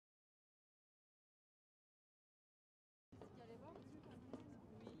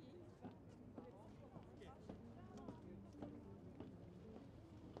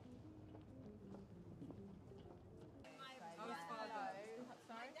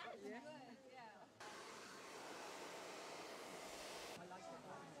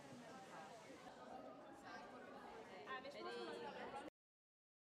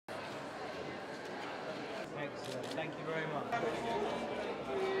Thank you very much.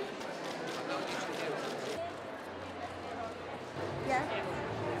 Yeah.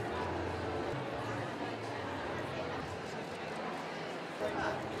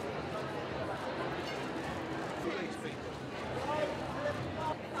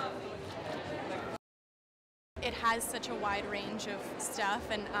 It has such a wide range of stuff,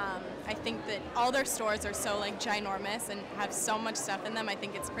 and I think that all their stores are so like ginormous and have so much stuff in them. I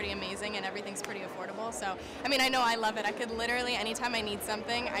think it's pretty amazing, and everything's pretty affordable. So, I mean, I know I love it. I could literally, anytime I need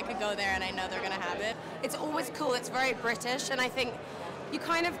something, I could go there and I know they're gonna have it. It's always cool. It's very British, and I think you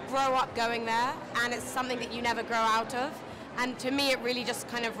kind of grow up going there, and it's something that you never grow out of. And to me, it really just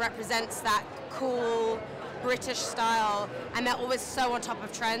kind of represents that cool British style, and they're always so on top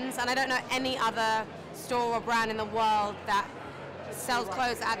of trends. And I don't know any other store or brand in the world that sells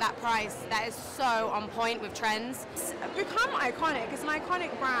clothes at that price that is so on point with trends. It's become iconic. It's an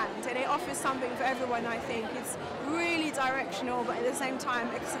iconic brand, and it offers something for everyone. I think it's really directional, but at the same time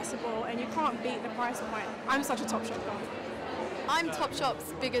accessible, and you can't beat the price point. I'm such a Topshop girl. I'm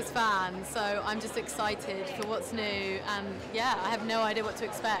Topshop's biggest fan, so I'm just excited for what's new, and yeah, I have no idea what to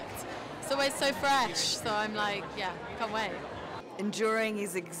expect. It's always so fresh, so I'm like, yeah, can't wait. Enduring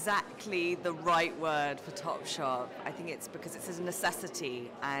is exactly the right word for Topshop. I think it's because it's a necessity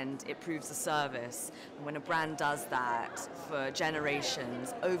and it proves a service. And when a brand does that for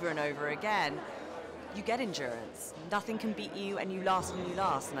generations over and over again, you get endurance. Nothing can beat you, and you last and you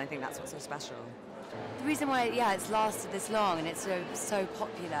last, and I think that's what's so special. The reason why, yeah, it's lasted this long and it's so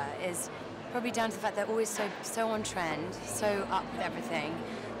popular is probably down to the fact they're always so on trend, so up with everything,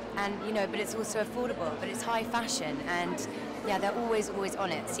 and you know, but it's also affordable, but it's high fashion, and yeah, they're always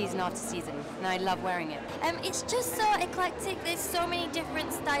on it, season after season, and I love wearing it. It's just so eclectic. There's so many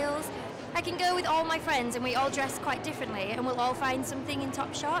different styles. I can go with all my friends, and we all dress quite differently, and we'll all find something in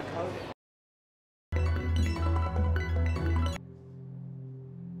Topshop.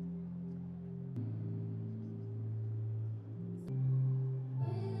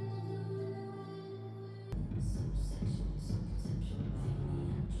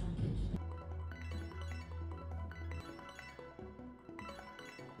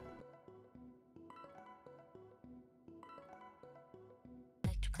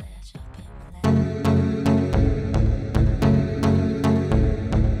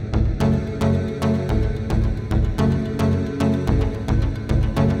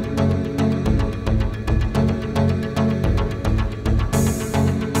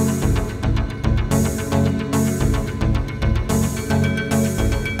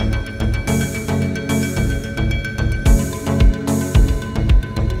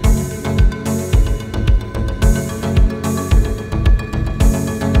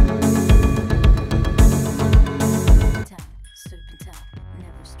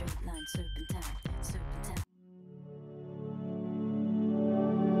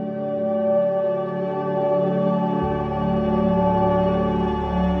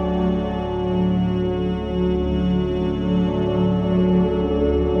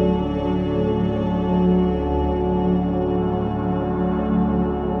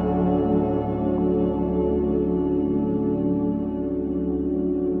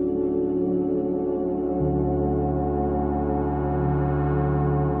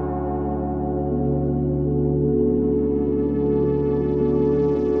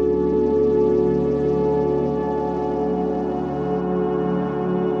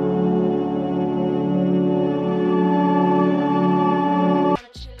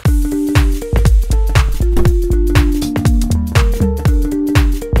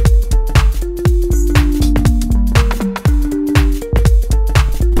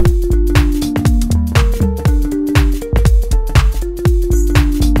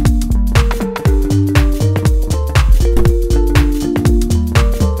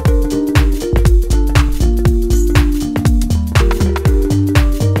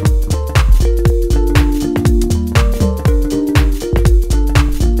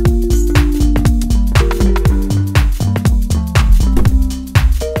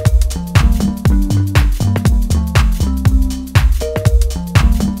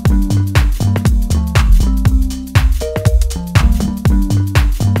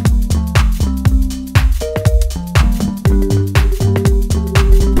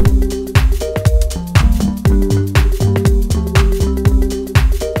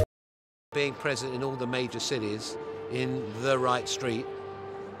 Being present in all the major cities in the right street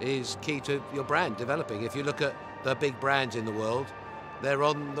is key to your brand developing. If you look at the big brands in the world, they're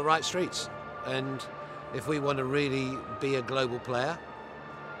on the right streets. And if we want to really be a global player,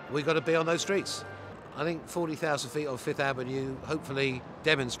 we've got to be on those streets. I think 40,000 feet on Fifth Avenue hopefully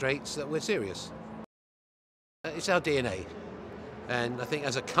demonstrates that we're serious. it's our DNA. And I think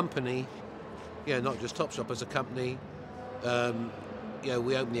as a company, not just Topshop, as a company,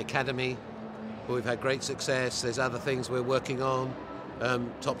 we opened the academy, where we've had great success. There's other things we're working on.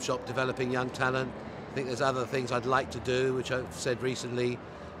 Topshop developing young talent. I think there's other things I'd like to do, which I've said recently.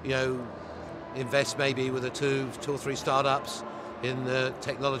 Invest maybe with two or three startups in the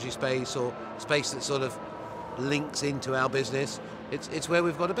technology space, or space that sort of links into our business. It's where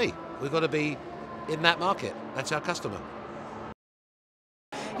we've got to be. We've got to be in that market. That's our customer.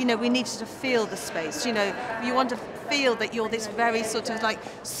 We need to feel the space. You want to feel that you're this very sort of like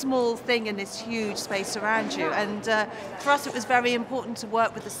small thing in this huge space around you. And for us, it was very important to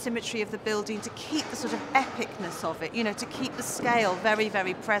work with the symmetry of the building, to keep the sort of epicness of it, to keep the scale very,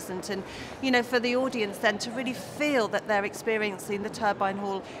 very present. And, for the audience then to really feel that they're experiencing the Turbine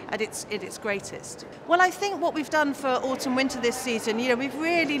Hall at its greatest. Well, I think what we've done for autumn-winter this season, we've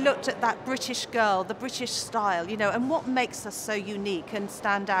really looked at that British girl, the British style, and what makes us so unique and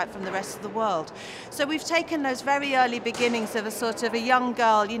stand out from the rest of the world. So we've taken those very early beginnings of a sort of a young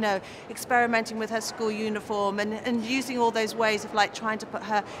girl, experimenting with her school uniform and using all those ways of like trying to put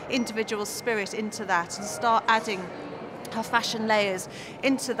her individual spirit into that and start adding her fashion layers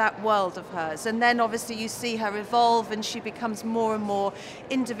into that world of hers. And then obviously you see her evolve, and she becomes more and more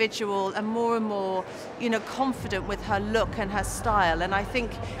individual and more, confident with her look and her style. And I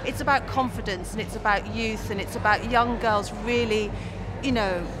think it's about confidence, and it's about youth, and it's about young girls really,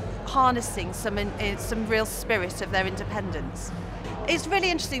 harnessing some real spirit of their independence. It's really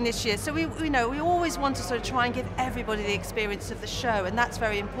interesting this year. So we always want to sort of try and give everybody the experience of the show, and that's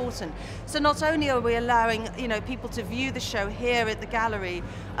very important. So not only are we allowing people to view the show here at the gallery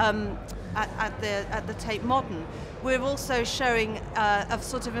at the Tate Modern, we're also showing a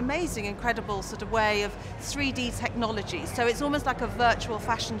sort of amazing, incredible sort of way of 3D technology. So it's almost like a virtual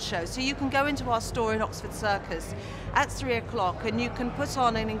fashion show. So you can go into our store in Oxford Circus at 3 o'clock, and you can put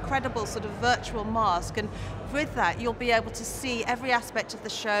on an incredible sort of virtual mask, and with that you'll be able to see every aspect of the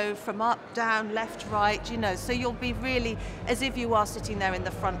show from up, down, left, right, so you'll be really as if you are sitting there in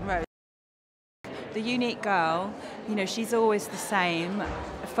the front row. The unique girl, she's always the same.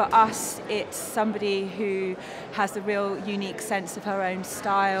 For us, it's somebody who has a real unique sense of her own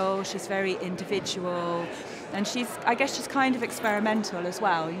style. She's very individual, and I guess she's kind of experimental as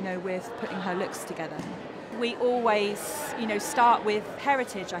well, with putting her looks together. We always, start with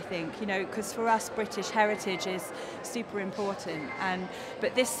heritage, I think, because for us British heritage is super important.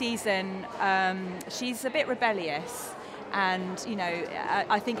 But this season, she's a bit rebellious. And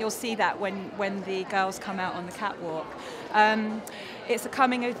I think you'll see that when the girls come out on the catwalk. It's a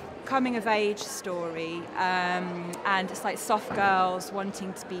coming of age story, and it's like soft girls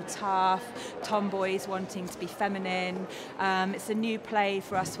wanting to be tough, tomboys wanting to be feminine. It's a new play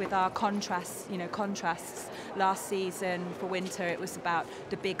for us with our contrasts. Last season for winter it was about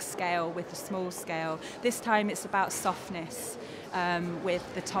the big scale with the small scale. This time it's about softness with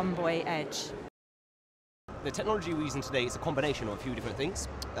the tomboy edge. The technology we're using today is a combination of a few different things.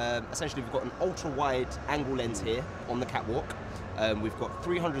 Essentially, we've got an ultra-wide angle lens here on the catwalk. We've got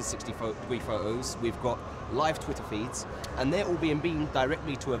 360-degree photos. We've got live Twitter feeds, and they're all being beamed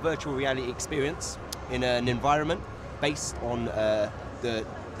directly to a virtual reality experience in an environment based on the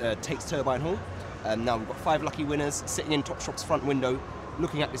Tate's Turbine Hall. Now we've got 5 lucky winners sitting in Topshop's front window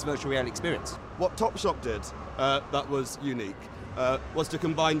looking at this virtual reality experience. What Topshop did that was unique was to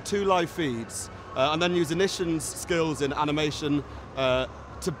combine 2 live feeds and then use Inition's skills in animation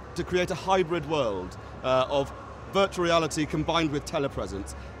to create a hybrid world of virtual reality combined with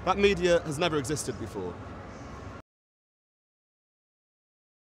telepresence. That media has never existed before.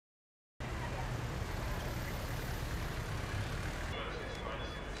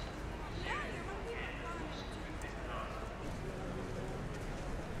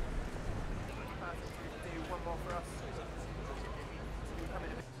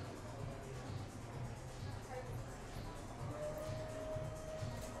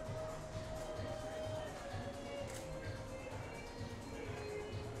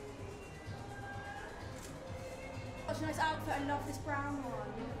 Such a nice outfit. I love this brown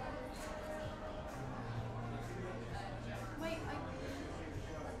one.